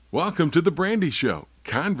Welcome to the Brandy Show,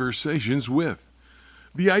 Conversations with.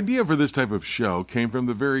 The idea for this type of show came from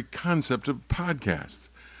the very concept of podcasts.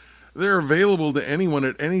 They're available to anyone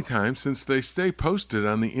at any time since they stay posted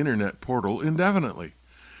on the internet portal indefinitely.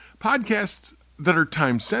 Podcasts that are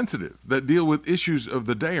time-sensitive, that deal with issues of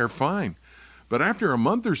the day are fine, but after a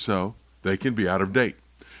month or so, they can be out of date.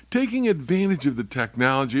 Taking advantage of the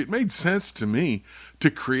technology, it made sense to me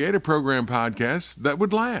to create a program podcast that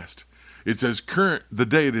would last. It's as current the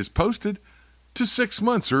day it is posted to 6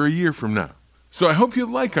 months or a year from now. So I hope you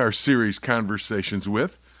like our series Conversations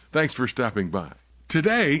with. Thanks for stopping by.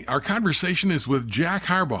 Today, our conversation is with Jack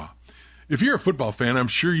Harbaugh. If you're a football fan, I'm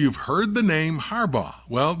sure you've heard the name Harbaugh.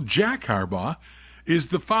 Well, Jack Harbaugh is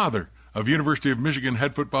the father of University of Michigan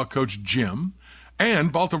head football coach Jim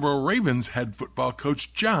and Baltimore Ravens head football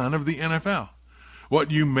coach John of the NFL. What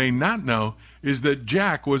you may not know is that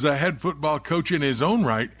Jack was a head football coach in his own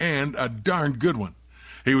right and a darn good one.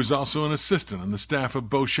 He was also an assistant on the staff of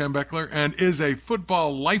Bo Schembechler and is a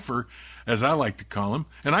football lifer, as I like to call him,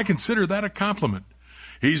 and I consider that a compliment.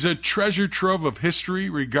 He's a treasure trove of history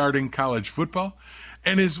regarding college football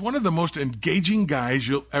and is one of the most engaging guys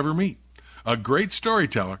you'll ever meet. A great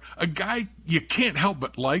storyteller, a guy you can't help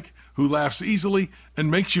but like, who laughs easily and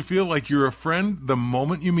makes you feel like you're a friend the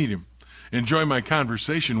moment you meet him. Enjoy my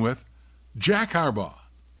conversation with Jack Harbaugh.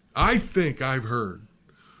 I think I've heard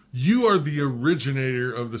you are the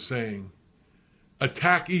originator of the saying,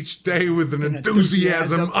 attack each day with an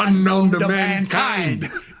enthusiasm unknown to mankind.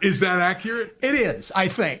 Is that accurate? It is, I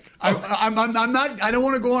think. I'm not, I don't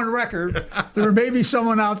want to go on record. There may be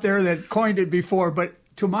someone out there that coined it before, but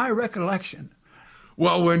to my recollection.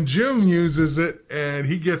 Well, when Jim uses it and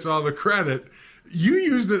he gets all the credit, you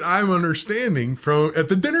used it, I'm understanding, from at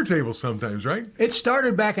the dinner table sometimes, right? It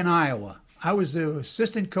started back in Iowa. I was the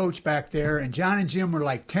assistant coach back there, and John and Jim were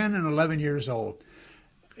like 10 and 11 years old.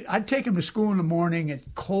 I'd take them to school in the morning. It's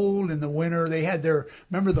cold in the winter. They had their,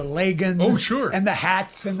 remember the leggings? Oh, sure. And the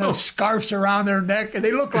hats and the scarves around their neck. And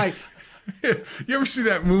they look like... You ever see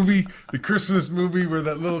that movie, the Christmas movie, where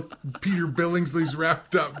that little Peter Billingsley's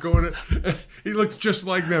wrapped up going? He looks just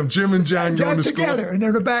like them, Jim and John going to school. Together, and they're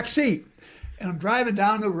in the back seat. And I'm driving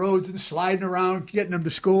down the roads and sliding around, getting them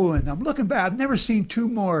to school. And I'm looking back. I've never seen two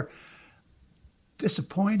more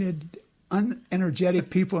disappointed,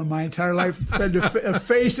 unenergetic people in my entire life. The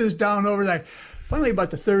faces down over there. Finally,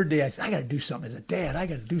 about the third day, I said, I got to do something. As a dad, I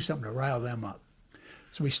got to do something to rile them up.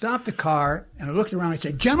 So we stopped the car, and I looked around and I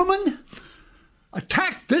said, gentlemen,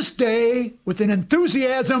 attack this day with an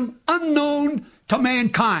enthusiasm unknown to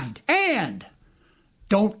mankind. And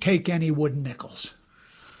don't take any wooden nickels.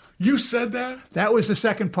 You said that? That was the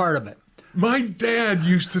second part of it. My dad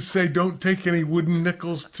used to say, don't take any wooden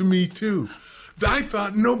nickels to me, too. I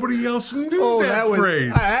thought nobody else knew that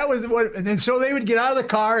phrase. That was what, and then so they would get out of the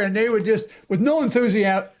car and they would just, with no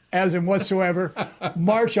enthusiasm whatsoever,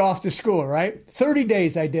 march off to school, right? 30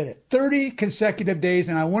 days I did it. 30 consecutive days,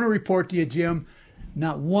 and I want to report to you, Jim,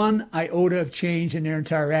 not one iota of change in their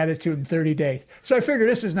entire attitude in 30 days. So I figured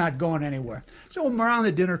this is not going anywhere. So I'm around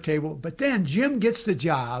the dinner table, but then Jim gets the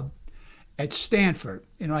job at Stanford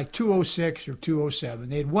in like 206 or 207.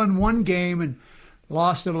 They had won one game and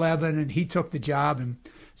lost 11, and he took the job. And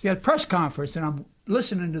so he had a press conference, and I'm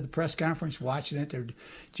listening to the press conference, watching it. They're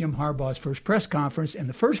Jim Harbaugh's first press conference, and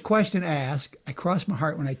the first question asked, I cross my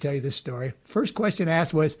heart when I tell you this story, first question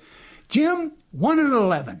asked was, Jim,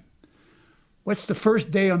 1-11. What's the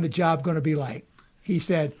first day on the job going to be like? He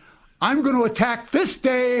said, I'm going to attack this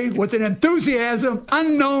day with an enthusiasm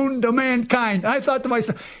unknown to mankind. I thought to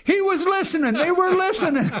myself, he was listening. They were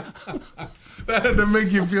listening. That had to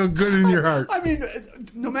make you feel good in your heart. I mean,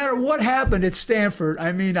 no matter what happened at Stanford,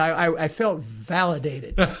 I mean, I felt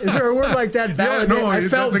validated. Is there a word like that? Validated? Yeah, no, I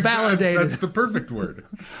felt validated. That's the perfect word.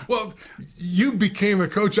 Well, you became a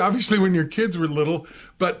coach, obviously, when your kids were little,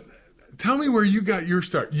 but tell me where you got your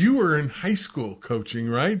start. You were in high school coaching,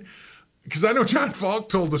 right? Because I know John Falk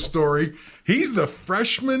told the story. He's the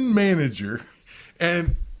freshman manager,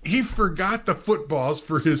 and he forgot the footballs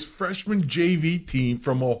for his freshman JV team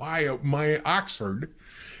from Ohio, Oxford,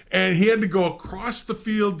 and he had to go across the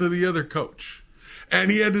field to the other coach.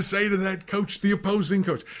 And he had to say to that coach, the opposing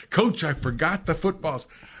coach, Coach, I forgot the footballs.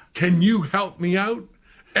 Can you help me out?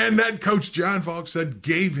 And that coach, John Falk, said,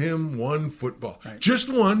 gave him one football, right, just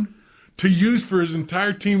one, to use for his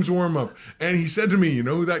entire team's warm-up. And he said to me, you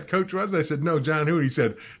know who that coach was? I said, no, John, who? He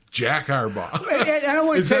said, Jack Harbaugh.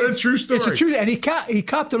 Is that a true story? It's a true, and he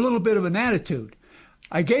copped a little bit of an attitude.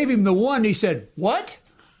 I gave him the one. He said, what?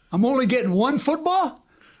 I'm only getting one football?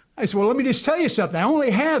 I said, well, let me just tell you something. I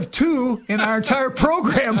only have 2 in our entire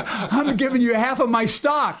program. I'm giving you half of my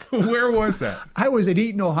stock. Where was that? I was at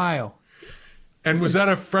Eaton, Ohio. And was that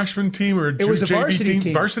a freshman team or it was a varsity JV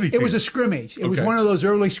team? Varsity team. It was a scrimmage. It was one of those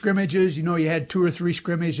early scrimmages. You know, you had 2 or 3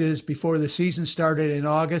 scrimmages before the season started in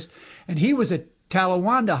August. And he was at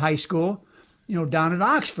Talawanda High School, you know, down in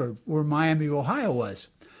Oxford, where Miami, Ohio was.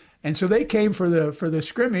 And so they came for the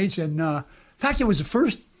scrimmage. And in fact, it was the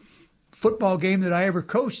first football game that I ever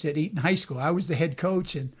coached at Eaton High School. I was the head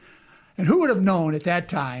coach. And who would have known at that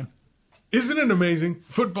time? Isn't it amazing?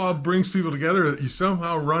 Football brings people together that you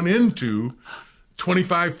somehow run into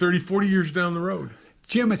 25, 30, 40 years down the road.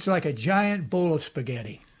 Jim, it's like a giant bowl of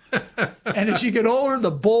spaghetti. And as you get older,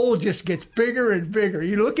 the bowl just gets bigger and bigger.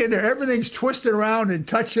 You look in there, everything's twisted around and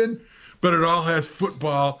touching. But it all has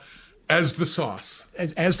football as the sauce.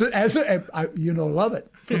 Love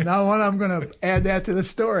it. From now on, I'm going to add that to the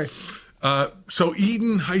story. So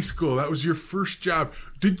Eaton High School, that was your first job.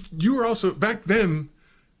 You were also, back then,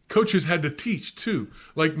 coaches had to teach, too.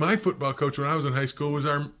 Like my football coach when I was in high school was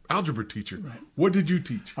our algebra teacher. Right. What did you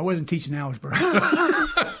teach? I wasn't teaching algebra.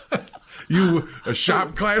 You a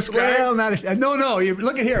shop class guy? Well, no. You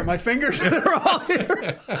look at here. My fingers, they're all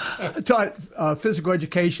here. I taught physical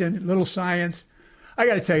education, little science. I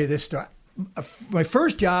got to tell you this story. My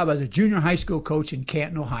first job as a junior high school coach in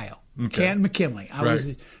Canton, Ohio. Okay. Canton, McKinley. I was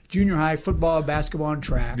a junior high football, basketball, and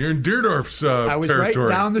track. You're in Deerdorf's territory. I was right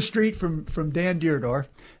down the street from Dan Deerdorf.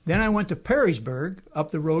 Then I went to Perrysburg,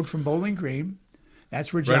 up the road from Bowling Green.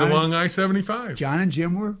 That's where John along I-75. John and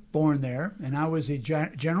Jim were born there, and I was a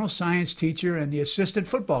general science teacher and the assistant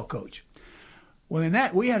football coach. Well, in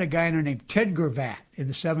that, we had a guy in there named Ted Gravatt in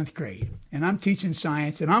the 7th grade, and I'm teaching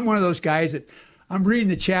science, and I'm one of those guys that I'm reading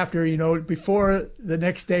the chapter, before the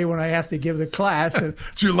next day when I have to give the class. And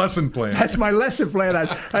it's your lesson plan. That's my lesson plan.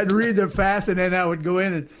 I'd read them fast, and then I would go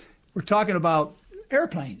in, and we're talking about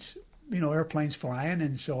airplanes. Airplanes flying,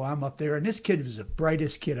 and so I'm up there, and this kid was the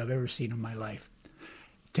brightest kid I've ever seen in my life.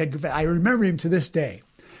 Ted Gravatt, I remember him to this day.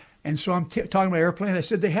 And so I'm talking about airplane. I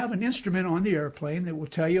said, they have an instrument on the airplane that will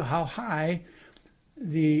tell you how high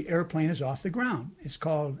the airplane is off the ground. It's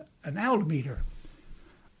called an altimeter.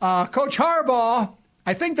 Coach Harbaugh,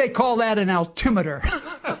 I think they call that an altimeter.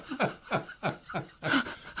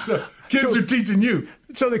 So kids are teaching you.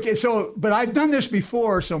 But I've done this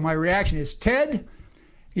before, so my reaction is, Ted,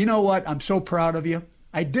 you know what? I'm so proud of you.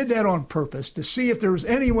 I did that on purpose to see if there was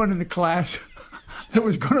anyone in the class that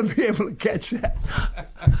was going to be able to catch that.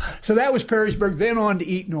 So that was Perrysburg. Then on to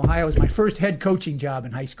Eaton, Ohio. It was my first head coaching job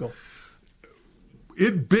in high school.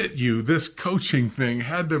 It bit you. This coaching thing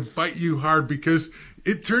had to bite you hard because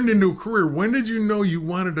it turned into a career. When did you know you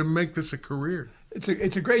wanted to make this a career? It's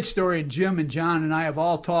a great story, and Jim and John and I have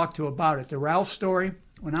all talked about it. The Ralph story,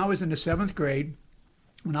 when I was in the 7th grade,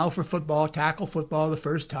 went out for football, tackle football the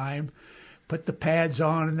first time, put the pads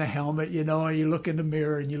on and the helmet, and you look in the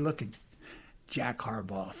mirror and you look at Jack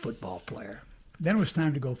Harbaugh, football player. Then it was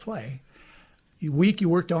time to go play. You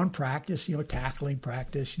worked on practice, tackling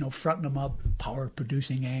practice, fronting them up, power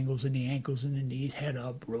producing angles in the ankles and the knees, head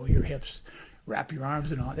up, roll your hips, wrap your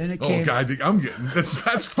arms and all. Then it came. Oh God,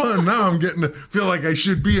 that's fun. Now I'm getting to feel like I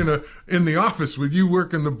should be in the office with you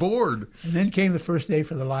working the board. And then came the first day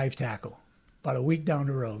for the live tackle. About a week down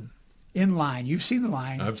the road, in line. You've seen the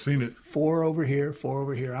line. I've seen it. 4 over here, 4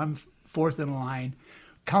 over here. I'm fourth in the line,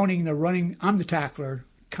 counting the running. I'm the tackler,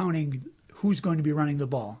 counting who's going to be running the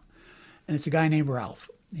ball. And it's a guy named Ralph.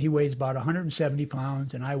 He weighs about 170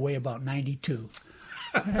 pounds, and I weigh about 92.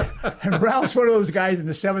 And Ralph's one of those guys in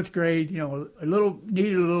the 7th grade, needed a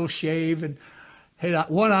little shave, and had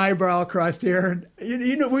one eyebrow across here.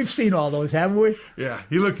 And we've seen all those, haven't we? Yeah,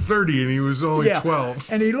 he looked 30 and he was only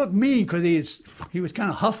 12. And he looked mean because he was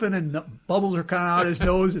kind of huffing and the bubbles are kind of out his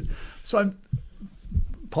nose. And so I'm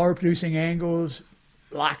power producing angles,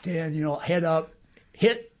 locked in, head up,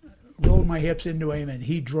 rolled my hips into him, and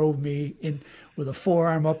he drove me in with a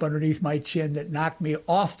forearm up underneath my chin that knocked me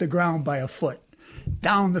off the ground by a foot.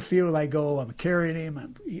 Down the field I go. I'm carrying him.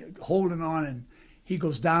 I'm holding on, and he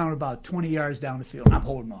goes down about 20 yards down the field, and I'm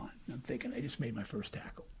holding on. I'm thinking, I just made my first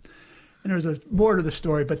tackle. And there's more to the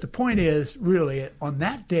story, but the point is, really, on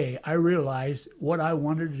that day, I realized what I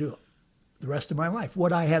wanted to do the rest of my life,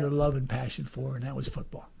 what I had a love and passion for, and that was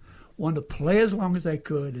football. Wanted to play as long as I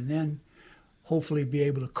could, and then hopefully be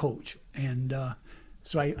able to coach. And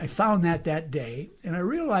so I found that day, and I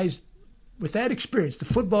realized with that experience, the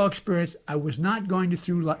football experience, I was not going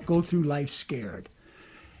to go through life scared.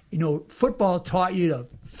 Football taught you to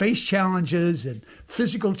face challenges and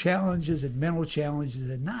physical challenges and mental challenges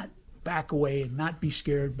and not back away and not be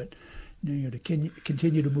scared, but to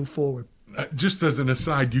continue to move forward. just as an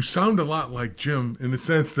aside, you sound a lot like Jim in the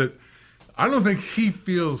sense that I don't think he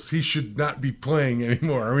feels he should not be playing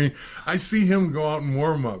anymore. I mean, I see him go out in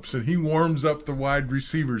warm-ups, and he warms up the wide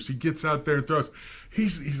receivers. He gets out there and throws.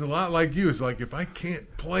 He's a lot like you. It's like, if I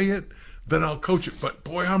can't play it, then I'll coach it. But,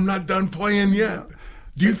 boy, I'm not done playing yet.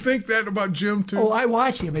 Do you think that about Jim, too? Oh, I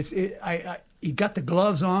watch him. He got the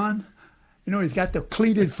gloves on. You know, he's got the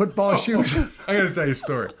cleated football shoes. I got to tell you a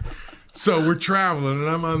story. So we're traveling, and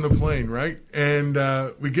I'm on the plane, right? And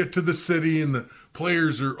we get to the city, and the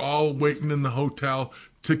players are all waiting in the hotel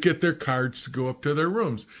to get their cards to go up to their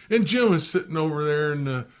rooms. And Jim is sitting over there in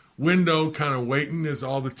the window kind of waiting as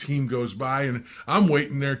all the team goes by. And I'm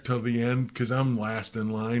waiting there till the end because I'm last in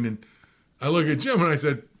line. And I look at Jim, and I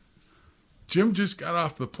said, Jim just got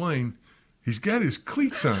off the plane. He's got his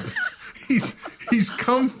cleats on. He's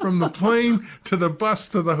come from the plane to the bus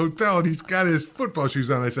to the hotel, and he's got his football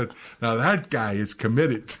shoes on. I said, now that guy is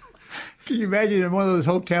committed. Can you imagine in one of those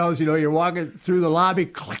hotels, you know, you're walking through the lobby,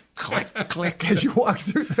 click, click, click, as you walk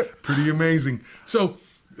through there. Pretty amazing. So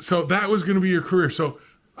that was going to be your career. So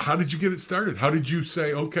how did you get it started? How did you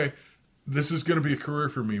say, okay, this is going to be a career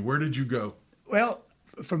for me? Where did you go? Well,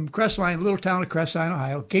 from Crestline, little town of Crestline,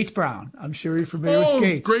 Ohio, Gates Brown. I'm sure you're familiar with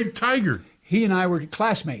Gates. Oh, great Tiger. He and I were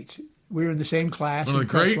classmates. We were in the same class. One of the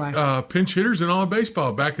great pinch hitters in all of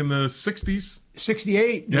baseball back in the 60s.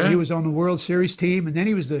 68. Yeah. He was on the World Series team, and then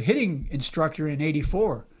he was the hitting instructor in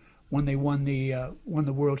 84 when they won the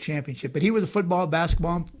World Championship. But he was a football,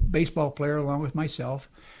 basketball, baseball player along with myself.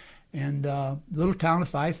 And little town of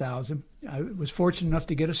 5,000. I was fortunate enough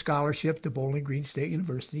to get a scholarship to Bowling Green State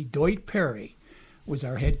University. Doit Perry was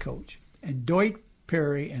our head coach. And Doit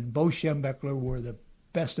Perry and Bo Schembechler were the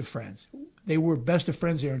best of friends. They were best of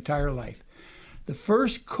friends their entire life. The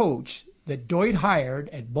first coach that Doit hired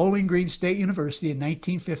at Bowling Green State University in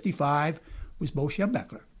 1955 was Bo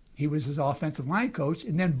Schembechler. He was his offensive line coach,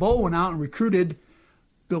 and then Bo went out and recruited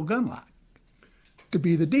Bill Gunlock to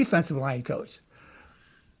be the defensive line coach.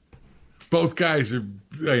 Both guys are,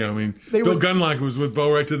 Bill Gunlock was with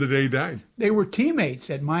Bo right to the day he died. They were teammates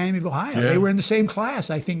at Miami of Ohio. Yeah. They were in the same class,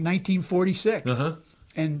 I think, 1946. Uh-huh.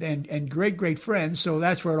 And great friends, so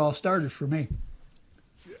that's where it all started for me.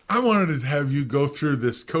 I wanted to have you go through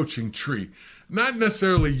this coaching tree. Not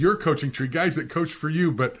necessarily your coaching tree, guys that coached for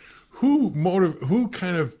you, but who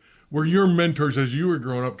kind of were your mentors as you were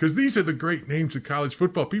growing up? Because these are the great names of college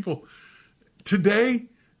football. People today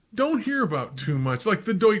don't hear about too much, like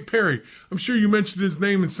the Doit Perry. I'm sure you mentioned his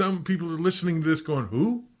name, and some people are listening to this going,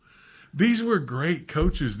 who? These were great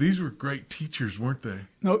coaches. These were great teachers, weren't they?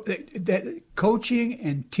 No, that coaching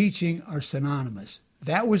and teaching are synonymous.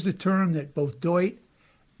 That was the term that both Doit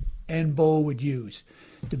and Bo would use.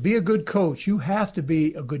 To be a good coach, you have to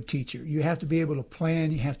be a good teacher. You have to be able to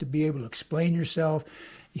plan. You have to be able to explain yourself.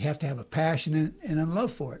 You have to have a passion and a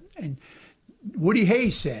love for it. And Woody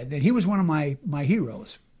Hayes said, and he was one of my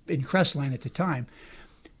heroes in Crestline at the time,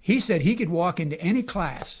 he said he could walk into any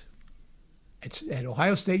class at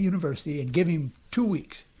Ohio State University and give him 2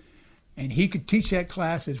 weeks, and he could teach that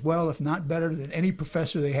class as well, if not better, than any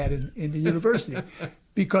professor they had in the university,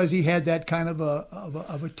 because he had that kind of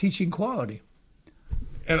a teaching quality.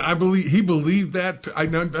 And I believe he believed that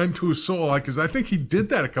unto his soul, because I think he did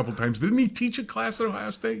that a couple times. Didn't he teach a class at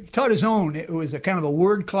Ohio State? He taught his own. It was a kind of a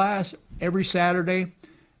word class every Saturday,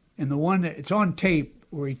 and the one that it's on tape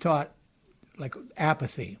where he taught like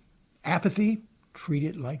apathy. Apathy, treat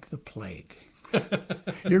it like the plague.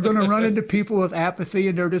 You're going to run into people with apathy,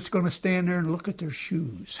 and they're just going to stand there and look at their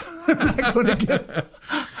shoes. They're not going to get.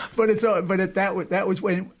 That was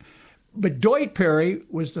when. But Doit Perry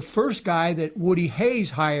was the first guy that Woody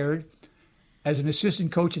Hayes hired as an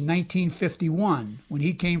assistant coach in 1951 when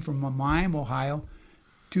he came from Miami, Ohio,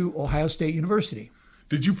 to Ohio State University.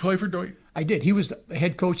 Did you play for Doit? I did. He was the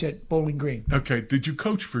head coach at Bowling Green. Okay. Did you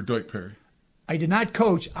coach for Doit Perry? I did not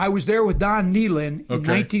coach. I was there with Don Nealon in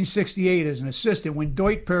 1968 as an assistant when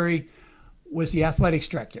Doit Perry was the athletics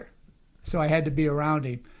director. So I had to be around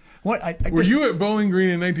him. Were you at Bowling Green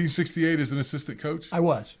in 1968 as an assistant coach? I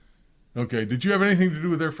was. Okay. Did you have anything to do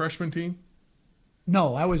with their freshman team?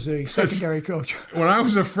 No, I was a secondary coach. When I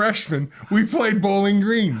was a freshman, we played Bowling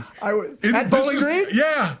Green. At Bowling Green?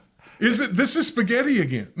 Yeah. This is spaghetti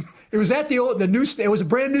again. It was at the new. It was a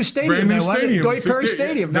brand new stadium. Doit Perry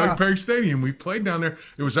Stadium. Doit Perry Stadium. We played down there.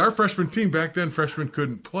 It was our freshman team. Back then, freshmen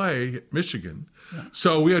couldn't play at Michigan. Yeah.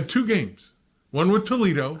 So we had 2 games, one with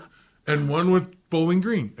Toledo and one with Bowling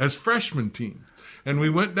Green as freshman team. And we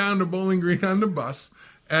went down to Bowling Green on the bus,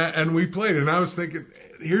 and we played. And I was thinking,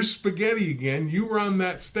 here's spaghetti again. You were on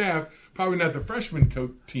that staff, probably not the freshman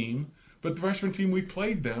team, but the freshman team, we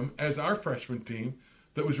played them as our freshman team.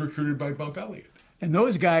 that was recruited by Bump Elliott. And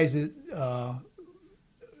those guys,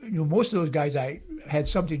 most of those guys I had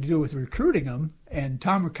something to do with recruiting them. And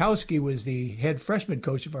Tom Murkowski was the head freshman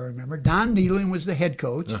coach, if I remember. Don Nealon was the head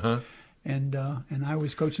coach. And I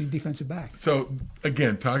was coaching defensive back. So,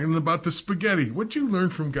 again, talking about the spaghetti, what'd you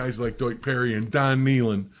learn from guys like Doit Perry and Don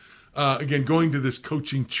Nealon? Again, going to this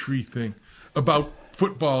coaching tree thing about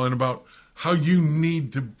football and about how you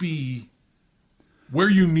need to be, where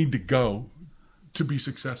you need to go to be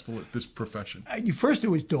successful at this profession. First, it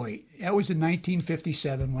was Doit. That was in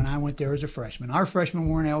 1957 when I went there as a freshman. Our freshmen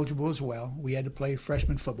weren't eligible as well. We had to play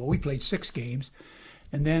freshman football. We played 6 games.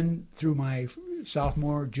 And then through my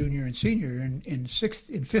sophomore, junior, and senior, in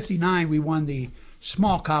 59, we won the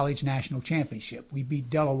small college national championship. We beat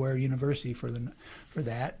Delaware University for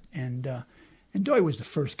that, and Doy was the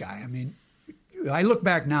first guy. I mean, I look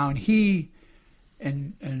back now, and he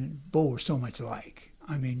and Bo were so much alike.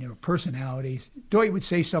 I mean, their personalities. Doy would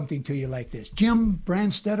say something to you like this: Jim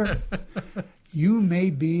Brandstetter, you may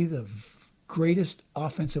be the greatest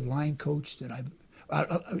offensive line coach that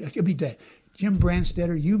I'll be dead. Jim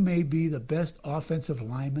Brandstetter, you may be the best offensive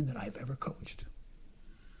lineman that I've ever coached.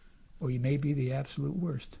 Or you may be the absolute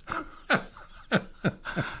worst.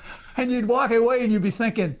 And you'd walk away and you'd be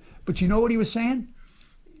thinking, but you know what he was saying?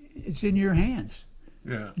 It's in your hands.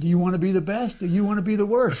 Yeah. Do you want to be the best or do you want to be the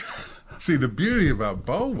worst? See, the beauty about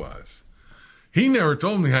Bo was he never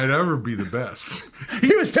told me I'd ever be the best.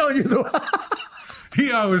 He was telling you He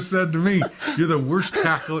always said to me, you're the worst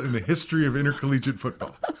tackle in the history of intercollegiate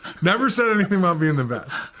football. Never said anything about being the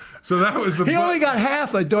best. So that was the... He only got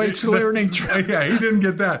half a Deutsch learning trait. Yeah, he didn't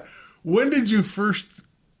get that. When did you first,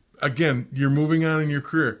 again, you're moving on in your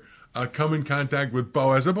career, come in contact with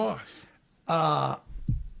Bo as a boss? I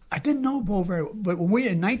didn't know Bo very well. But when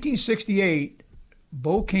in 1968,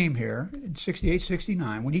 Bo came here in 68,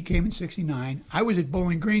 69. When he came in 69, I was at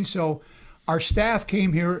Bowling Green, so... Our staff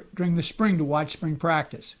came here during the spring to watch spring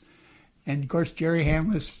practice. And, of course, Jerry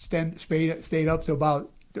Hamlin stayed up to about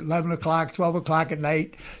 11 o'clock, 12 o'clock at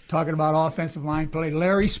night talking about offensive line play.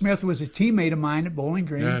 Larry Smith was a teammate of mine at Bowling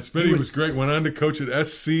Green. Yeah, Smitty was great. Went on to coach at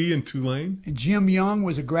SC in Tulane. And Jim Young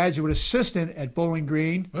was a graduate assistant at Bowling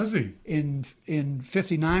Green. Was he? In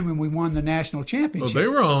 59 when we won the national championship. Well, they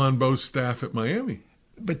were all on Bo's staff at Miami.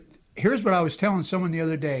 But here's what I was telling someone the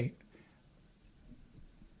other day.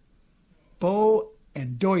 Bo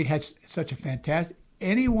and Doit had such a fantastic...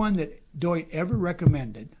 Anyone that Doit ever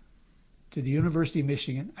recommended to the University of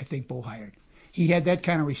Michigan, I think Bo hired. He had that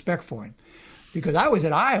kind of respect for him. Because I was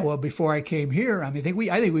at Iowa before I came here. I mean,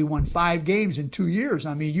 I think we won 5 games in 2 years.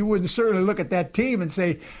 I mean, you wouldn't certainly look at that team and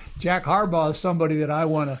say, Jack Harbaugh is somebody that I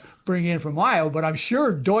want to bring in from Iowa. But I'm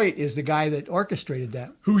sure Doit is the guy that orchestrated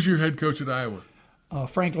that. Who was your head coach at Iowa?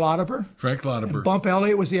 Frank Lauterbur. Frank Lauterbur. And Bump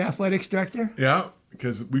Elliott was the athletics director. Yeah.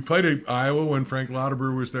 Because we played at Iowa when Frank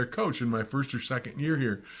Lauterbur was their coach in my first or second year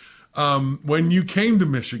here. When you came to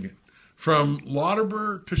Michigan, from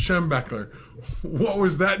Lauterbur to Schembechler, what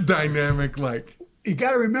was that dynamic like? You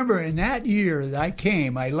got to remember, in that year that I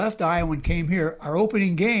came, I left Iowa and came here, our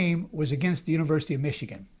opening game was against the University of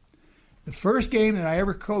Michigan. The first game that I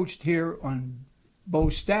ever coached here on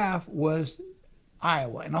Bo's staff was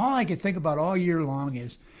Iowa. And all I could think about all year long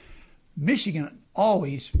is Michigan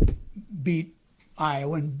always beat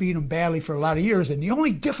Iowa and beat them badly for a lot of years. And the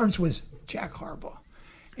only difference was Jack Harbaugh.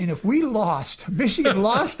 And if we lost, Michigan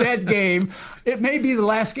lost that game, it may be the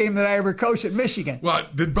last game that I ever coached at Michigan. Well,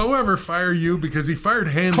 did Bo ever fire you? Because he fired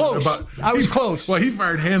Hanlon. Close. I was close. Well, he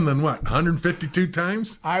fired Hanlon, 152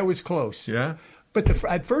 times? I was close. Yeah? But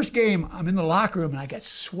at first game, I'm in the locker room, and I got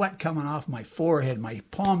sweat coming off my forehead. My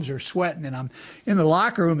palms are sweating, and I'm in the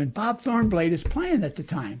locker room, and Bob Thornblade is playing at the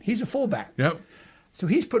time. He's a fullback. Yep. So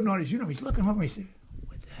he's putting on his uniform. He's looking over. He said,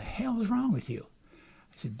 "What the hell is wrong with you?"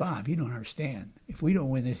 I said, "Bob, you don't understand. If we don't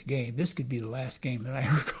win this game, this could be the last game that I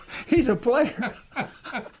ever go." He's a player.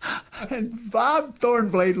 And Bob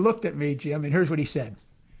Thornblade looked at me, Jim, and here's what he said.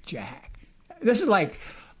 "Jack." This is like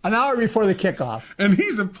an hour before the kickoff. And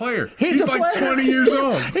he's a player. He's like player. 20 years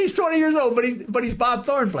old. He's 20 years old, but he's Bob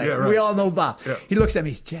Thornblade. Yeah, right. We all know Bob. Yeah. He looks at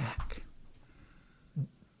me, "Jack,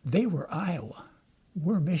 they were Iowa.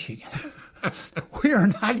 We're Michigan. We are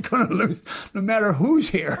not going to lose, no matter who's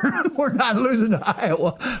here. We're not losing to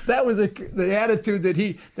Iowa." That was the attitude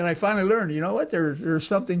that I finally learned. You know what? There's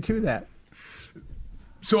something to that.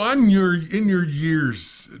 So in your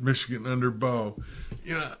years at Michigan under Bo,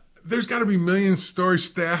 there's got to be million story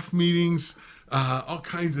staff meetings, all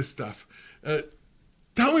kinds of stuff.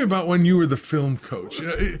 Tell me about when you were the film coach,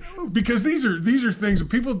 because these are things that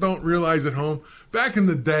people don't realize at home. Back in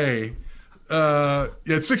the day,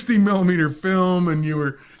 you had 16 millimeter film, and you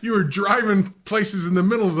were driving places in the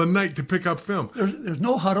middle of the night to pick up film. There's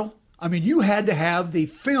no huddle. I mean, you had to have the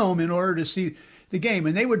film in order to see the game,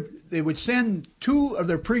 and they would send 2 of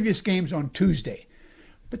their previous games on Tuesday.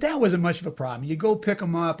 But that wasn't much of a problem. You'd go pick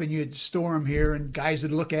them up, and you'd store them here, and guys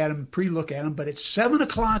would look at them, pre-look at them. But at 7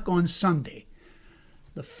 o'clock on Sunday,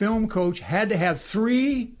 the film coach had to have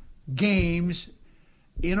 3 games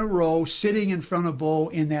in a row sitting in front of Bo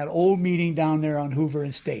in that old meeting down there on Hoover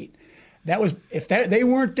and State. That was, if they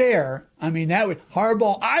weren't there, I mean, that would,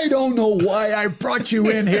 Harbaugh, I don't know why I brought you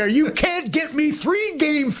in here. You can't get me 3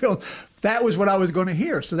 game film. That was what I was going to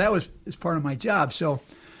hear. So that was part of my job. So,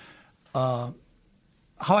 how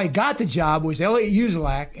I got the job was Elliot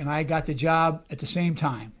Uzelak and I got the job at the same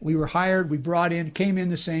time. We were hired, we brought in, came in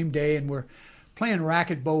the same day, and we're playing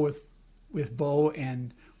racquetball with Bo,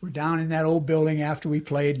 and we're down in that old building after we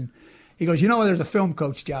played, and he goes, there's a film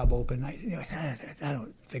coach job open. I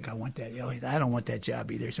don't think I want that. I don't want that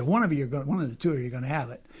job either. So one of the 2 of you are going to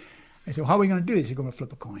have it. I said, how are we going to do this? You're going to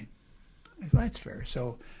flip a coin. I said, well, that's fair.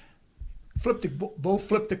 So Bo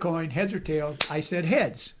flipped the coin, heads or tails. I said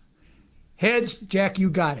heads. Heads, Jack, you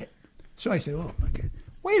got it. So I said, oh, my God.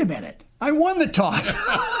 Wait a minute. I won the toss.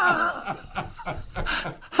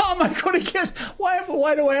 How am I going to get,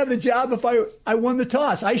 why do I have the job if I won the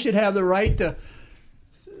toss? I should have the right to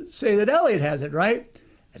say that Elliot has it, right?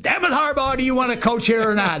 Damn it, Harbaugh, do you want to coach here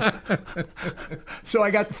or not? So I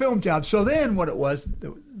got the film job. So then what it was,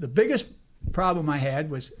 the biggest problem I had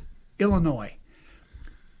was Illinois.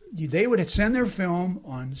 They would send their film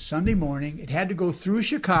on Sunday morning. It had to go through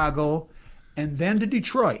Chicago and then to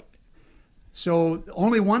Detroit. So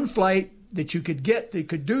only one flight that you could get that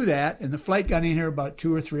could do that, and the flight got in here about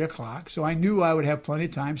 2 or 3 o'clock. So I knew I would have plenty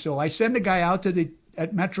of time. So I send a guy out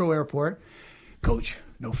at Metro Airport. Coach,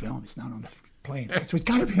 no film. It's not on the plane. So it's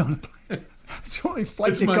got to be on the plane. It's the only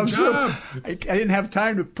flight that comes through. I didn't have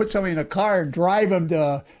time to put somebody in a car and drive him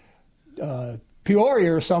to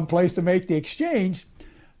Peoria or someplace to make the exchange.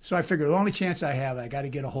 So I figured the only chance I have, I got to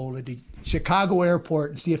get a hold of the Chicago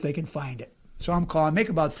airport and see if they can find it. So I'm calling, make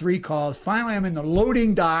about 3 calls. Finally, I'm in the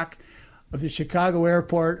loading dock of the Chicago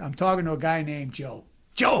airport. I'm talking to a guy named Joe.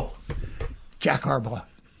 Joe! Jack Harbaugh.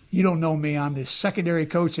 You don't know me. I'm the secondary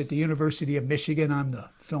coach at the University of Michigan. I'm the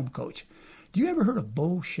film coach. Do you ever heard of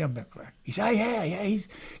Bo Schembechler? He said, yeah, he's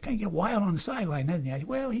kind of get wild on the sideline, doesn't he? I said,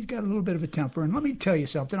 well, he's got a little bit of a temper. And let me tell you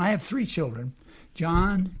something. I have 3 children,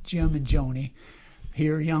 John, Jim, and Joni.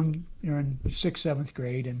 Here, young, you're in 6th, 7th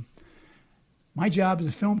grade, and my job as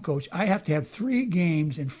a film coach, I have to have 3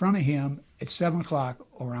 games in front of him at 7 o'clock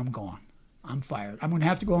or I'm gone. I'm fired. I'm going to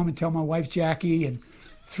have to go home and tell my wife, Jackie, and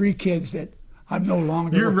 3 kids that I'm no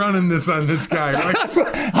longer... You're running this on this guy,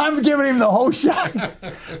 right? I'm giving him the whole shot,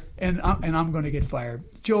 and I'm going to get fired.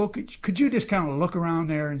 Joe, could you just kind of look around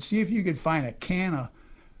there and see if you could find a can of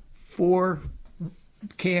 4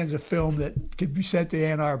 cans of film that could be sent to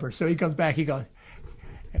Ann Arbor? So he comes back, he goes,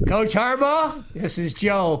 Coach Harbaugh, this is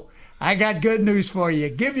Joe. I got good news for you.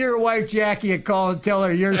 Give your wife Jackie a call and tell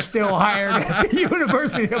her you're still hired at the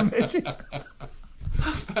University of Michigan.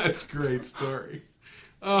 That's a great story.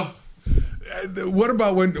 What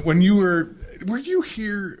about when you were you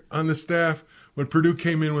here on the staff when Purdue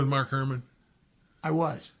came in with Mark Herman? I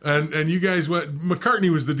was. And you guys went,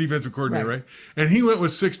 McCartney was the defensive coordinator, right? And he went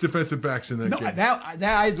with 6 defensive backs in that game. That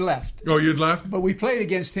I'd left. Oh, you'd left? But we played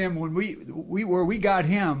against him when we got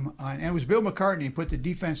him, and it was Bill McCartney who put the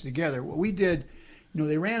defense together. What we did,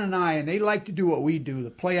 they ran an eye, and they like to do what we do,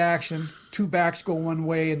 the play action, 2 backs go one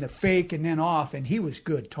way, and the fake, and then off, and he was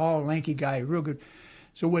good, tall, lanky guy, real good.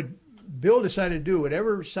 So what Bill decided to do,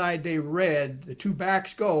 whatever side they read, the 2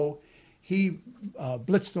 backs go, he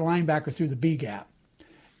blitzed the linebacker through the B gap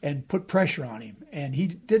and put pressure on him. And he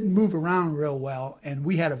didn't move around real well, and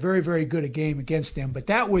we had a very, very good game against him. But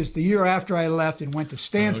that was the year after I left and went to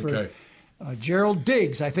Stanford. Okay. Gerald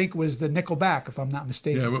Diggs, I think, was the nickel back, if I'm not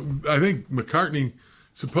mistaken. Yeah, but I think McCartney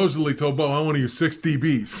supposedly told Bo, I want to use 6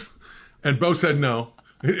 DBs. And Bo said, no.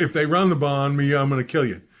 If they run the ball on me, I'm going to kill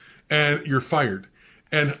you. And you're fired.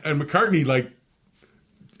 And McCartney,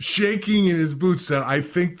 shaking in his boots, said, I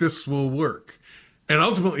think this will work. And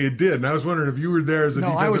ultimately it did. And I was wondering if you were there as a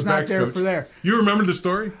defensive backs coach. No, I was not there for there. You remember the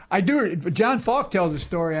story? I do. But John Falk tells the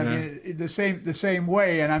story. I mean, the same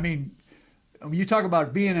way. And I mean, you talk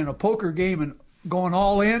about being in a poker game and going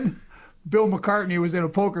all in. Bill McCartney was in a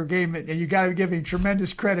poker game, and you got to give him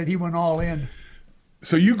tremendous credit. He went all in.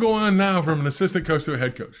 So you go on now from an assistant coach to a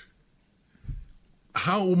head coach.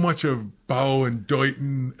 How much of Bo and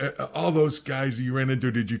Deuton, all those guys you ran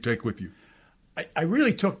into, did you take with you? I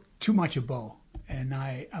really took too much of Bo. And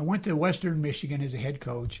I went to Western Michigan as a head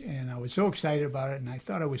coach, and I was so excited about it, and I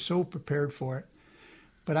thought I was so prepared for it.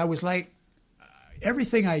 But I was like,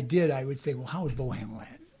 everything I did, I would think, well, how would Bo handle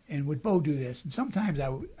that? And would Bo do this? And sometimes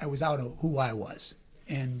I was out of who I was.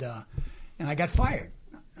 And I got fired.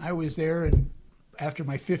 I was there, and after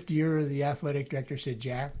my 5th year, the athletic director said,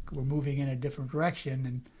 Jack, we're moving in a different direction.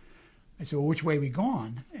 And I said, well, which way we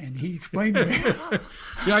going? And he explained to me.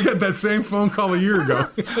 Yeah, I got that same phone call a year ago.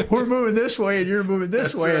 We're moving this way and you're moving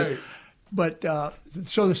this way. Right. But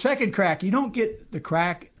so the second crack, you don't get the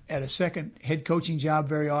crack at a second head coaching job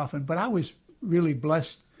very often, but I was really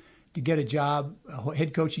blessed to get a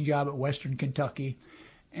head coaching job at Western Kentucky.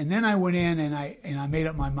 And then I went in and I made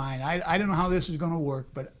up my mind. I don't know how this is going to work,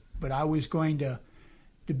 but I was going to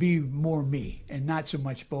be more me and not so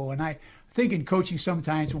much Bo. And I think in coaching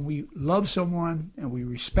sometimes when we love someone and we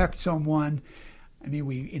respect someone, I mean,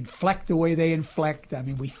 we inflect the way they inflect. I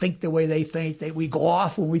mean, we think the way they think. We go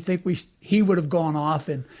off when we think he would have gone off.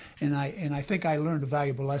 And I think I learned a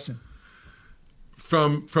valuable lesson.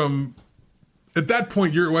 From at that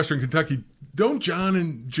point, you're at Western Kentucky. Don't John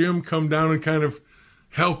and Jim come down and kind of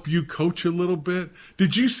help you coach a little bit?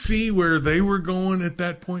 Did you see where they were going at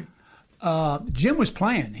that point? Jim was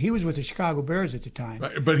playing. He was with the Chicago Bears at the time.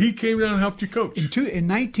 Right, but he came down and helped you coach. In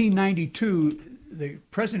 1992, the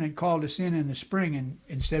president called us in the spring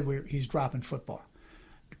and said he's dropping football.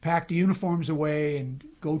 To pack the uniforms away and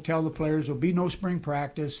go tell the players there'll be no spring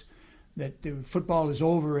practice, that the football is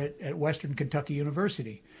over at Western Kentucky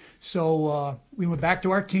University. So we went back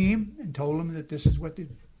to our team and told them that this is what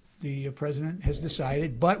the president has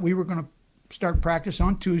decided. But we were going to start practice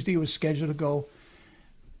on Tuesday. It was scheduled to go.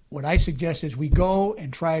 What I suggest is we go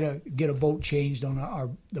and try to get a vote changed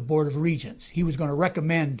on the Board of Regents. He was going to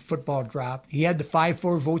recommend football drop. He had the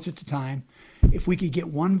 5-4 votes at the time. If we could get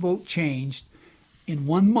one vote changed in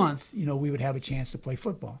 1 month, we would have a chance to play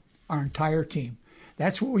football, our entire team.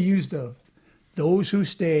 That's what we used those who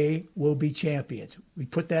stay will be champions. We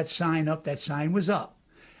put that sign up. That sign was up.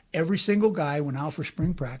 Every single guy went out for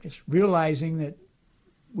spring practice, realizing that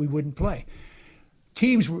we wouldn't play.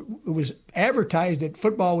 It was advertised that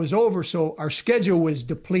football was over, so our schedule was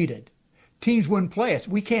depleted. Teams wouldn't play us.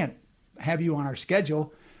 We can't have you on our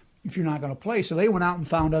schedule if you're not going to play. So they went out and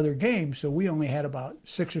found other games. So we only had about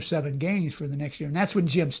 6 or 7 games for the next year. And that's when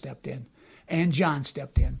Jim stepped in and John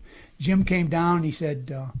stepped in. Jim came down and he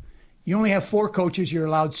said, you only have 4 coaches, you're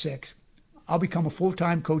allowed 6. I'll become a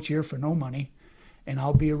full-time coach here for no money, and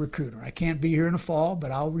I'll be a recruiter. I can't be here in the fall,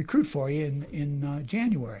 but I'll recruit for you in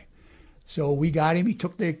January. So we got him. He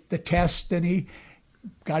took the test, and he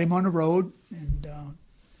got him on the road, and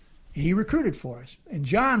he recruited for us. And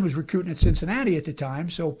John was recruiting at Cincinnati at the time,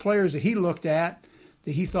 so players that he looked at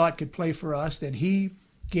that he thought could play for us, then he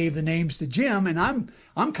gave the names to Jim, and I'm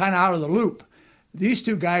kind of out of the loop. These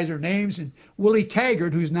 2 guys are names, and Willie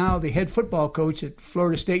Taggart, who's now the head football coach at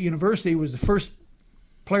Florida State University, was the first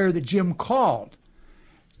player that Jim called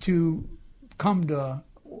to come to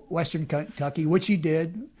Western Kentucky, which he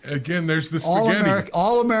did. Again, there's the spaghetti.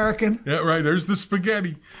 All-American. Yeah, right. There's the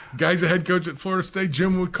spaghetti. Guy's a head coach at Florida State.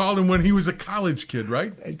 Jim would call him when he was a college kid,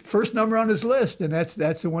 right? First number on his list, and that's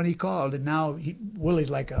the one he called. And now Willie's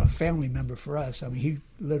like a family member for us. I mean, he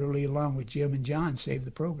literally, along with Jim and John, saved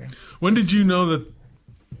the program. When did you know that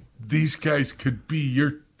these guys could be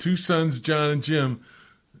your 2 sons, John and Jim?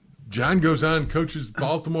 John goes on, coaches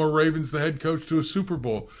Baltimore Ravens, the head coach, to a Super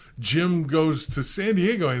Bowl. Jim goes to San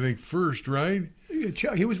Diego, I think, first, right?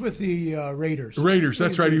 He was with the Raiders. Raiders,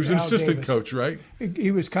 that's right. He was an assistant Davis. Coach, right?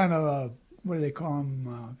 He was kind of what do they call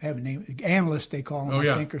him? Have a name? Analyst, they call him,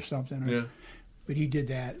 I think, or something. Yeah. But he did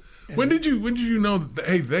that. When did you know that,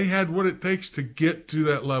 hey, they had what it takes to get to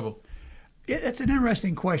that level? It's an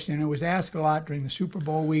interesting question. It was asked a lot during the Super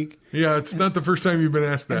Bowl week. Yeah, it's not the first time you've been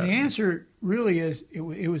asked that. And the answer really is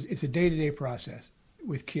it's a day-to-day process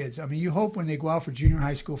with kids. I mean, you hope when they go out for junior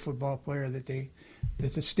high school football player that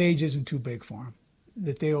the stage isn't too big for them,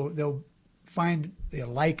 that they'll find they'll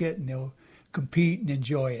like it and they'll compete and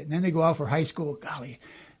enjoy it. And then they go out for high school. Golly,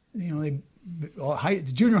 the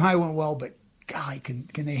junior high went well, but golly, can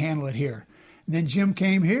they handle it here? And then Jim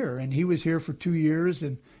came here, and he was here for 2 years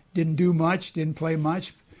and didn't do much, didn't play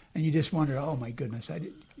much, and you just wonder, oh my goodness,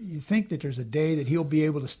 you think that there's a day that he'll be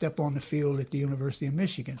able to step on the field at the University of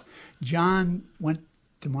Michigan. John went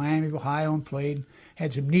to Miami of Ohio and played,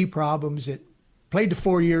 had some knee problems. That played the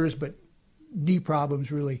 4 years, but knee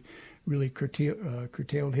problems really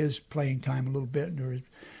curtailed his playing time a little bit.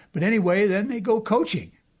 But anyway, then they go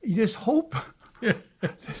coaching. You just hope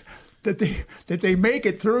that they make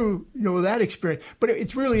it through that experience. But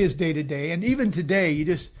it really is day to day. And even today,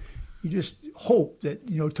 you just hope that,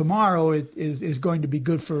 tomorrow is going to be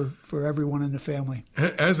good for everyone in the family.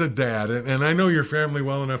 As a dad, and I know your family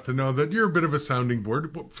well enough to know that you're a bit of a sounding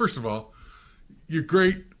board. First of all, you're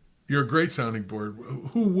great. You're a great sounding board.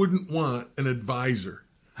 Who wouldn't want an advisor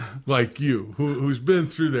like you, who's been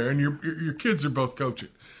through there, and your kids are both coaching?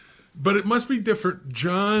 But it must be different.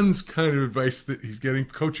 John's kind of advice that he's getting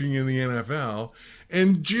coaching in the NFL,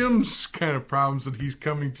 and Jim's kind of problems that he's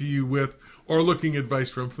coming to you with or looking advice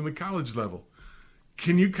from the college level.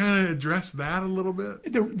 Can you kind of address that a little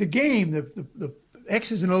bit? The game, the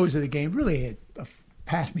X's and O's of the game really had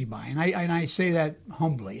passed me by, and I say that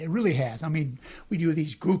humbly. It really has. I mean, we do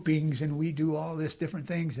these groupings and we do all this different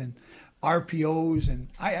things and RPOs, and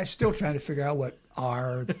I still trying to figure out what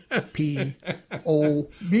RPO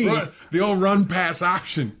means. The old run pass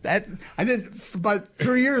option. That I did about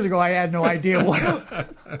 3 years ago. I had no idea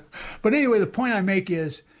what. But anyway, the point I make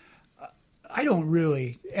is, I don't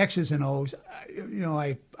really X's and O's.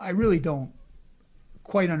 I really don't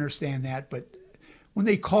quite understand that. But when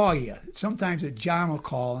they call you, sometimes John will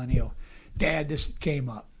call and he'll, Dad, this came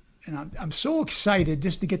up, and I'm so excited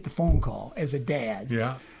just to get the phone call as a dad.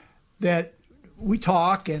 Yeah. That we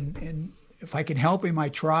talk, and if I can help him, I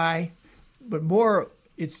try. But more,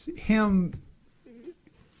 it's him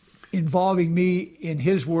involving me in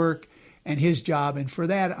his work and his job, and for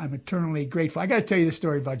that, I'm eternally grateful. I got to tell you the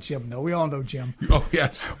story about Jim, though. We all know Jim. Oh,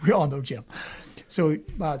 yes. We all know Jim. So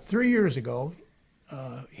about 3 years ago,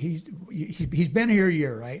 he's been here a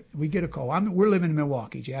year, right? We get a call. We're living in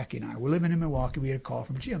Milwaukee, Jackie and I. We're living in Milwaukee. We get a call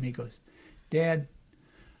from Jim. He goes, Dad,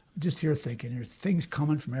 I'm just here thinking, there's things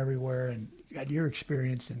coming from everywhere, and you got your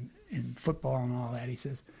experience in football and all that. He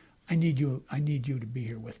says, I need you to be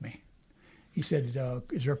here with me. He said,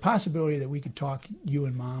 is there a possibility that we could talk you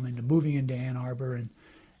and Mom into moving into Ann Arbor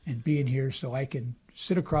and being here so I can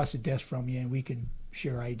sit across the desk from you and we can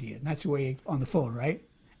share ideas? And that's the way on the phone, right?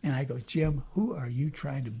 And I go, Jim, who are you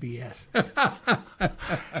trying to BS?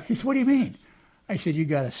 He said, what do you mean? I said, you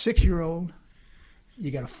got a 6-year-old,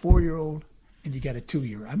 you got a 4-year-old, and you got a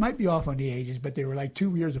 2-year-old. I might be off on the ages, but they were like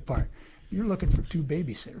 2 years apart. You're looking for 2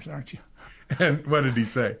 babysitters, aren't you? And what did he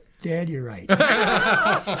say? Dad, you're right.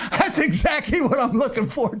 That's exactly what I'm looking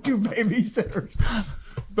for, 2 babysitters.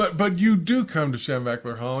 But you do come to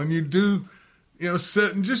Schembechler Hall, and you do,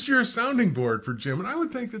 sit and just you're a sounding board for Jim. And I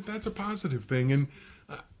would think that that's a positive thing. And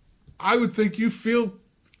I would think you feel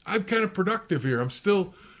I'm kind of productive here. I'm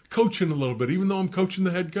still coaching a little bit, even though I'm coaching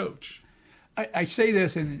the head coach. I say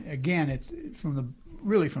this, and again, it's from the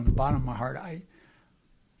bottom of my heart.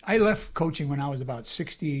 I left coaching when I was about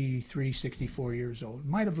 63, 64 years old.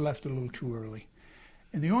 Might have left a little too early.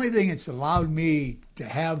 And the only thing that's allowed me to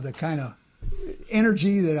have the kind of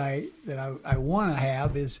energy that I want to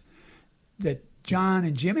have is that John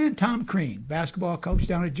and Jim and Tom Crean, basketball coach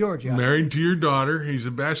down at Georgia. Married to your daughter. He's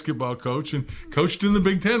a basketball coach and coached in the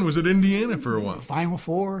Big Ten. Was at Indiana for a while. Final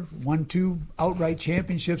Four, won 2 outright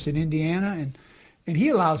championships in Indiana, and he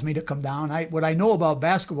allows me to come down. What I know about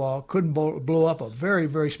basketball couldn't blow up a very,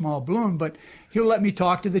 very small balloon, but he'll let me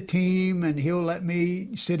talk to the team, and he'll let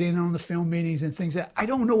me sit in on the film meetings and things. I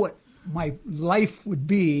don't know what my life would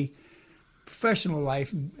be, professional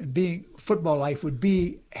life and being football life would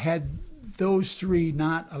be, had those 3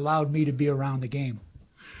 not allowed me to be around the game.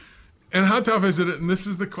 And how tough is it? And this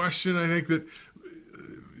is the question, I think, that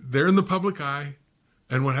they're in the public eye,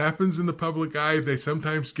 and what happens in the public eye, they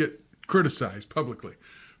sometimes get criticized publicly.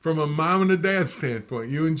 From a mom and a dad standpoint,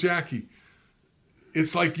 you and Jackie,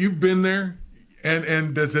 it's like you've been there,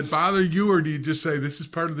 and does it bother you, or do you just say this is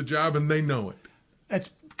part of the job and they know it? That's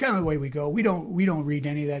kind of the way we go. We don't read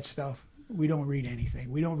any of that stuff. We don't read anything.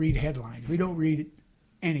 We don't read headlines. We don't read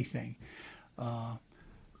anything.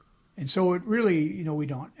 And so it really, we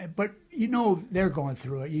don't. But, they're going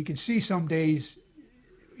through it. You can see some days,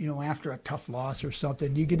 after a tough loss or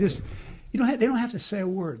something, you can just, they don't have to say a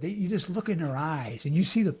word. You just look in their eyes and you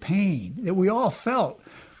see the pain that we all felt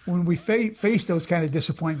when we faced those kind of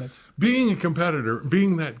disappointments. Being a competitor,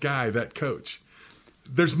 being that guy, that coach,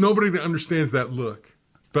 there's nobody that understands that look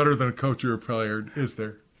better than a coach or a player, is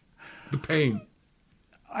there? The pain.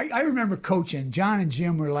 I remember coaching. John and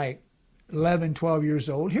Jim were like 11, 12 years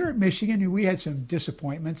old. Here at Michigan, we had some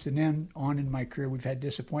disappointments, and then on in my career, we've had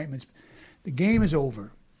disappointments. The game is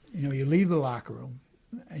over. You leave the locker room,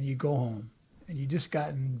 and you go home, and you just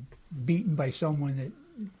gotten beaten by someone that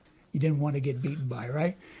you didn't want to get beaten by,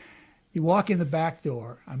 right? You walk in the back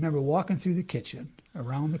door. I remember walking through the kitchen,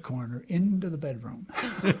 around the corner, into the bedroom,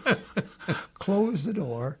 close the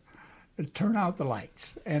door, and turn out the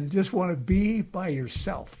lights, and just want to be by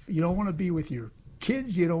yourself. You don't want to be with your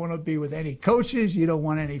kids. You don't want to be with any coaches. You don't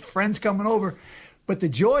want any friends coming over. But the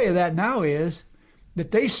joy of that now is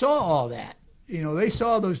that they saw all that. They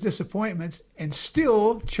saw those disappointments and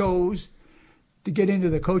still chose to get into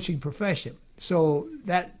the coaching profession. So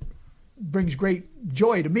that brings great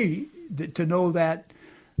joy to me to know that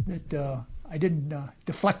I didn't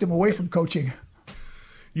deflect them away from coaching.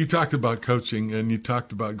 You talked about coaching, and you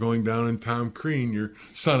talked about going down, and Tom Crean, your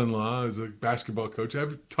son-in-law, is a basketball coach.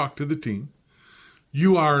 I've talked to the team.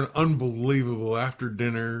 You are an unbelievable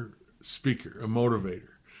after-dinner speaker, a motivator.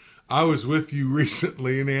 I was with you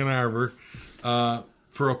recently in Ann Arbor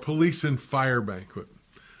for a police and fire banquet.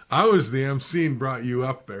 I was the MC and brought you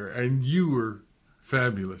up there, and you were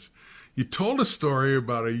fabulous. You told a story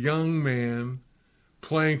about a young man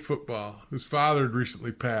playing football whose father had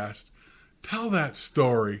recently passed. Tell that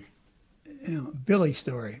story. Billy's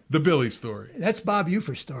story. The Billy story. That's Bob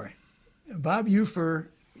Ufer's story. Bob Ufer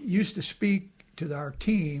used to speak to our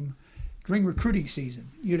team during recruiting season.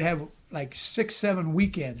 You'd have like 6-7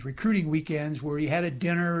 weekends, recruiting weekends, where you had a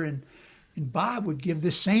dinner, and Bob would give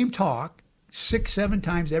this same talk 6-7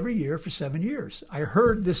 times every year for 7 years. I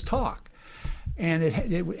heard this talk, and it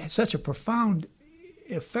had such a profound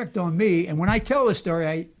effect on me. And when I tell this story,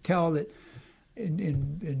 I tell that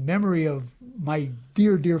in memory of my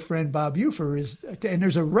dear friend Bob Ufer, and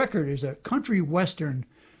there's a country western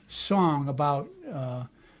song about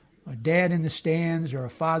a dad in the stands or a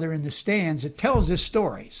father in the stands that tells this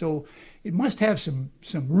story. So it must have some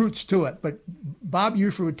roots to it. But Bob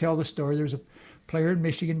Ufer would tell the story. There's a player in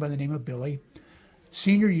Michigan by the name of Billy.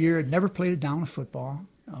 Senior year, had never played a down of football,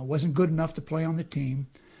 wasn't good enough to play on the team.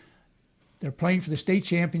 They're playing for the state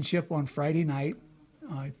championship on Friday night.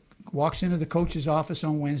 Walks into the coach's office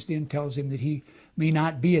on Wednesday and tells him that he may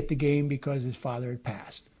not be at the game because his father had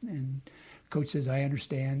passed. And coach says, I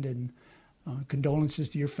understand, and condolences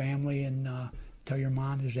to your family, and tell your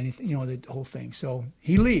mom there's anything, the whole thing. So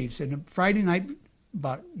he leaves, and Friday night,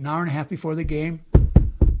 about an hour and a half before the game,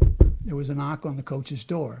 there was a knock on the coach's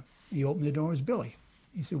door. He opened the door, it was Billy.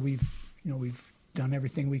 He said, we've done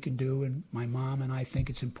everything we can do, and my mom and I think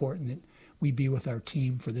it's important that we be with our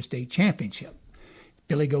team for the state championship.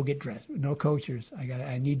 Billy, go get dressed. No, coaches,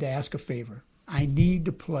 I need to ask a favor. I need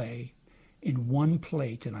to play in one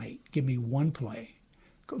play tonight. Give me one play.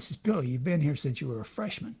 Coach says, Billy, you've been here since you were a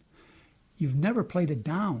freshman. You've never played a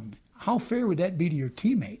down. How fair would that be to your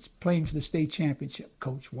teammates playing for the state championship?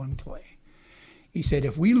 Coach, one play. He said,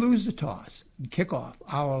 if we lose the toss and kick off,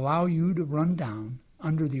 I'll allow you to run down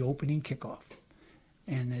under the opening kickoff.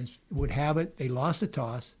 And as would have it, they lost the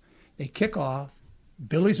toss. They kick off.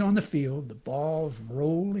 Billy's on the field. The ball's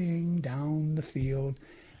rolling down the field.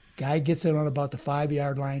 Guy gets it on about the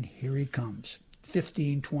 5-yard line. Here he comes.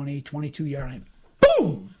 15, 20, 22-yard line.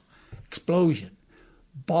 Boom! Explosion.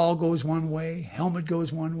 Ball goes one way. Helmet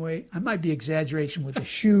goes one way. I might be exaggeration with the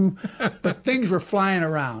shoe, but things were flying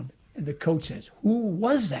around. And the coach says, who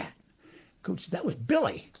was that? Coach said, that was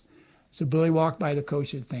Billy. So Billy walked by the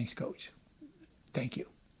coach and said, thanks, Coach. Thank you.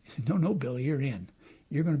 He said, no, Billy, you're in.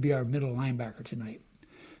 You're going to be our middle linebacker tonight.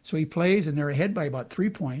 So he plays, and they're ahead by about 3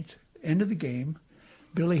 points. End of the game.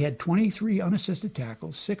 Billy had 23 unassisted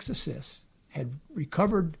tackles, 6 assists, had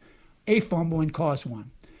recovered a fumble and caused one.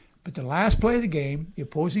 But the last play of the game, the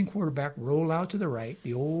opposing quarterback rolled out to the right,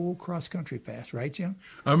 the old cross-country pass, right, Jim?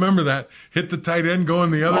 I remember that. Hit the tight end going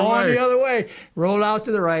the other way. Going the other way. Roll out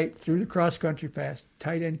to the right, through the cross-country pass.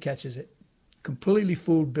 Tight end catches it. Completely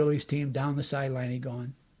fooled Billy's team down the sideline. He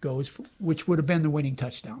goes, which would have been the winning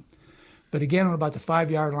touchdown. But again, on about the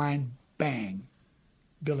 5-yard line, bang.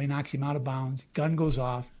 Billy knocks him out of bounds. Gun goes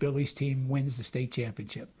off. Billy's team wins the state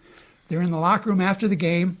championship. They're in the locker room after the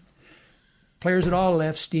game. Players had all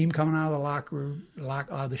left. Steam coming out of the locker room, out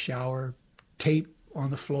of the shower. Tape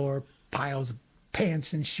on the floor. Piles of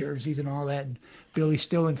pants and jerseys and all that. And Billy's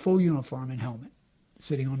still in full uniform and helmet,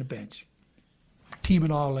 sitting on the bench. Team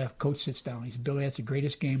had all left. Coach sits down. He said, Billy, that's the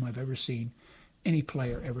greatest game I've ever seen any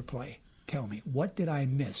player ever play. Tell me, what did I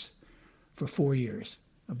miss for 4 years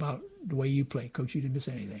about the way you play? Coach, you didn't miss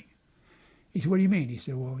anything. He said, what do you mean? He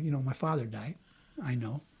said, well, my father died. I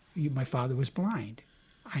know. My father was blind.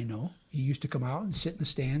 I know. He used to come out and sit in the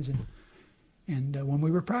stands and when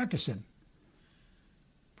we were practicing.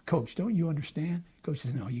 Coach, don't you understand? Coach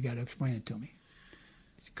says, no, you got to explain it to me.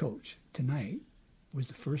 He said, Coach, tonight was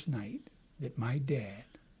the first night that my dad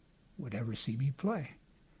would ever see me play.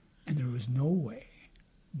 And there was no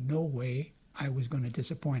way I was going to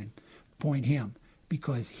disappoint him,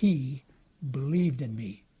 because he believed in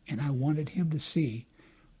me, and I wanted him to see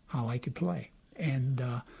how I could play. And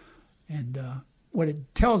what it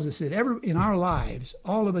tells us that in our lives,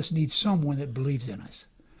 all of us need someone that believes in us.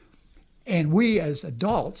 And we as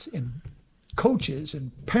adults and coaches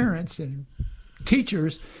and parents and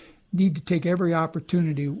teachers need to take every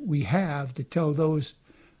opportunity we have to tell those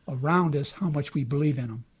around us how much we believe in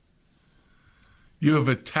them. You have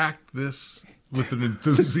attacked this with an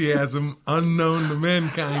enthusiasm unknown to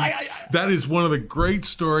mankind. That is one of the great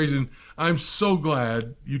stories, and I'm so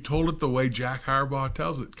glad you told it the way Jack Harbaugh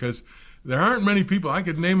tells it, because there aren't many people, I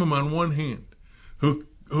could name them on one hand, who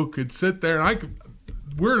could sit there, and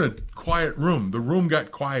we're in a quiet room. The room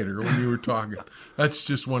got quieter when you were talking. That's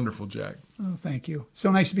just wonderful, Jack. Oh, thank you.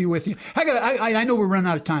 So nice to be with you. I know we're running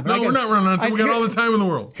out of time. No, we're not running out of time. We got all the time in the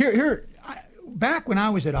world. Back when I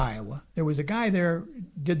was at Iowa, there was a guy there,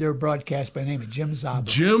 did their broadcast by the name of Jim Zabel.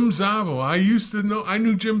 Jim Zabel. I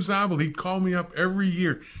knew Jim Zabel. He'd call me up every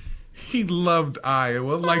year. He loved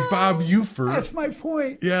Iowa, like Bob Ufer. That's my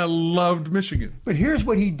point. Yeah, loved Michigan. But here's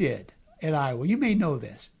what he did at Iowa. You may know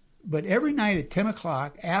this, but every night at 10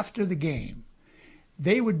 o'clock after the game,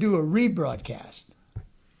 they would do a rebroadcast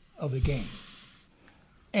of the game.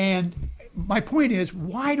 And my point is,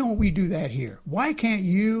 why don't we do that here? Why can't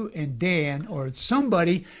you and Dan or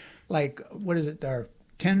somebody like, what is it, our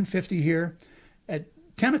 10:50 here, at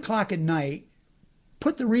 10 o'clock at night,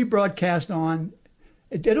 put the rebroadcast on.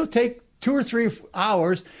 It'll take 2 or 3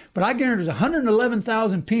 hours, but I guarantee there's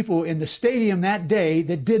 111,000 people in the stadium that day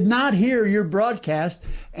that did not hear your broadcast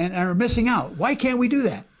and are missing out. Why can't we do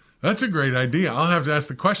that? That's a great idea. I'll have to ask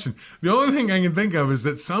the question. The only thing I can think of is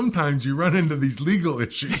that sometimes you run into these legal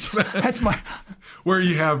issues. That's my... where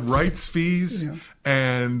you have rights fees,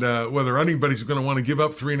 and whether anybody's going to want to give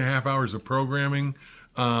up 3.5 hours of programming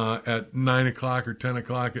at 9 o'clock or 10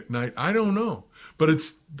 o'clock at night. I don't know. But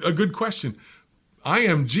it's a good question.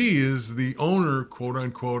 IMG is the owner, quote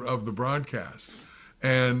unquote, of the broadcast.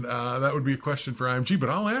 And that would be a question for IMG, but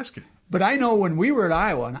I'll ask it. But I know when we were at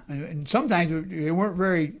Iowa, and sometimes it weren't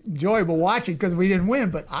very enjoyable watching because we didn't win,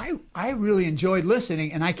 but I really enjoyed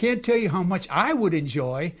listening, and I can't tell you how much I would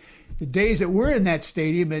enjoy the days that we're in that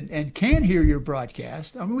stadium and can hear your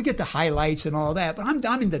broadcast. I mean, we get the highlights and all that, but I'm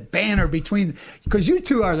in the banner between, because you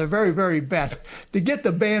two are the very, very best, to get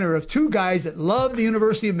the banner of two guys that love the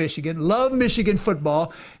University of Michigan, love Michigan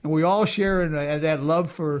football, and we all share in that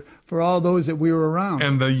love for all those that we were around.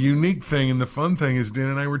 And the unique thing and the fun thing is Dan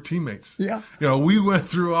and I were teammates. Yeah. You know, we went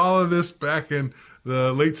through all of this back in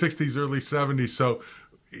the late 60s, early 70s. So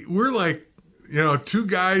we're like, two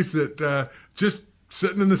guys that just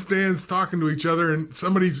sitting in the stands talking to each other, and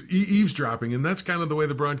somebody's eavesdropping, and that's kind of the way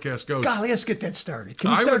the broadcast goes. Golly, let's get that started.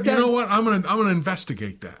 Can you start that? You know what? I'm gonna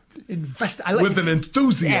investigate that. With an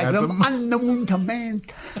enthusiasm unknown to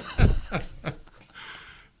mankind.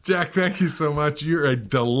 Jack, thank you so much. You're a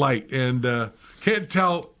delight, and can't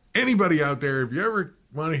tell anybody out there, if you ever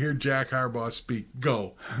want to hear Jack Harbaugh speak,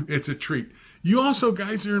 go. It's a treat. You also,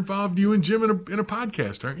 guys, are involved, you and Jim, in a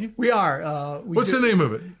podcast, aren't you? We are. What's the name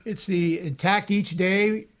of it? It's the Intact Each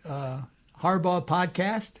Day Harbaugh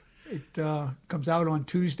podcast. It comes out on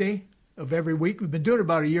Tuesday of every week. We've been doing it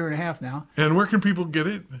about 1.5 years now. And where can people get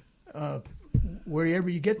it? Wherever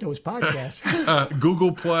you get those podcasts.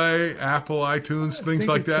 Google Play, Apple, iTunes, things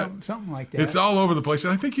like that. Something like that. It's all over the place.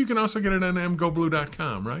 And I think you can also get it on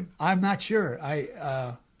mgoblue.com, right? I'm not sure.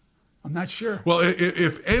 I'm not sure. Well,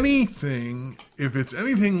 if it's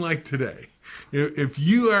anything like today, if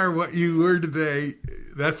you are what you were today,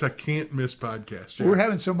 that's a can't miss podcast. Jack. We're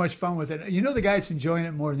having so much fun with it. You know the guy that's enjoying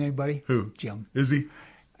it more than anybody? Who? Jim. Is he?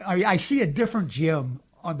 I see a different Jim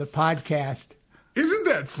on the podcast. Isn't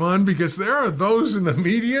that fun? Because there are those in the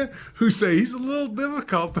media who say he's a little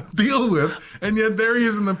difficult to deal with, and yet there he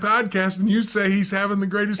is in the podcast, and you say he's having the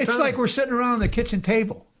greatest time. It's like we're sitting around the kitchen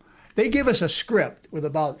table. They give us a script with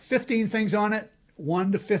about 15 things on it,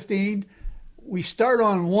 1 to 15. We start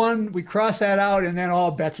on 1, we cross that out, and then all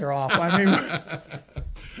bets are off. I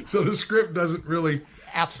mean, so the script doesn't really...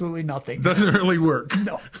 Absolutely nothing. Doesn't really work.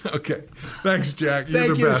 No. Okay. Thanks, Jack. You're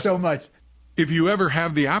Thank the you best. so much. If you ever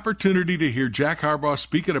have the opportunity to hear Jack Harbaugh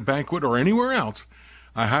speak at a banquet or anywhere else,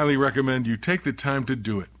 I highly recommend you take the time to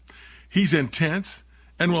do it. He's intense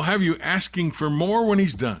and will have you asking for more when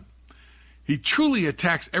he's done. He truly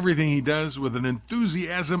attacks everything he does with an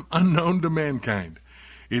enthusiasm unknown to mankind.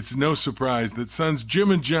 It's no surprise that sons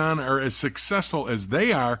Jim and John are as successful as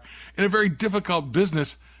they are in a very difficult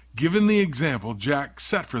business, given the example Jack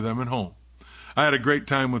set for them at home. I had a great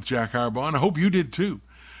time with Jack Harbaugh, and I hope you did too.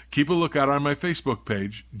 Keep a lookout on my Facebook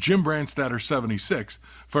page, Jim Brandstatter 76,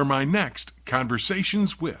 for my next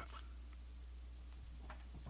Conversations With.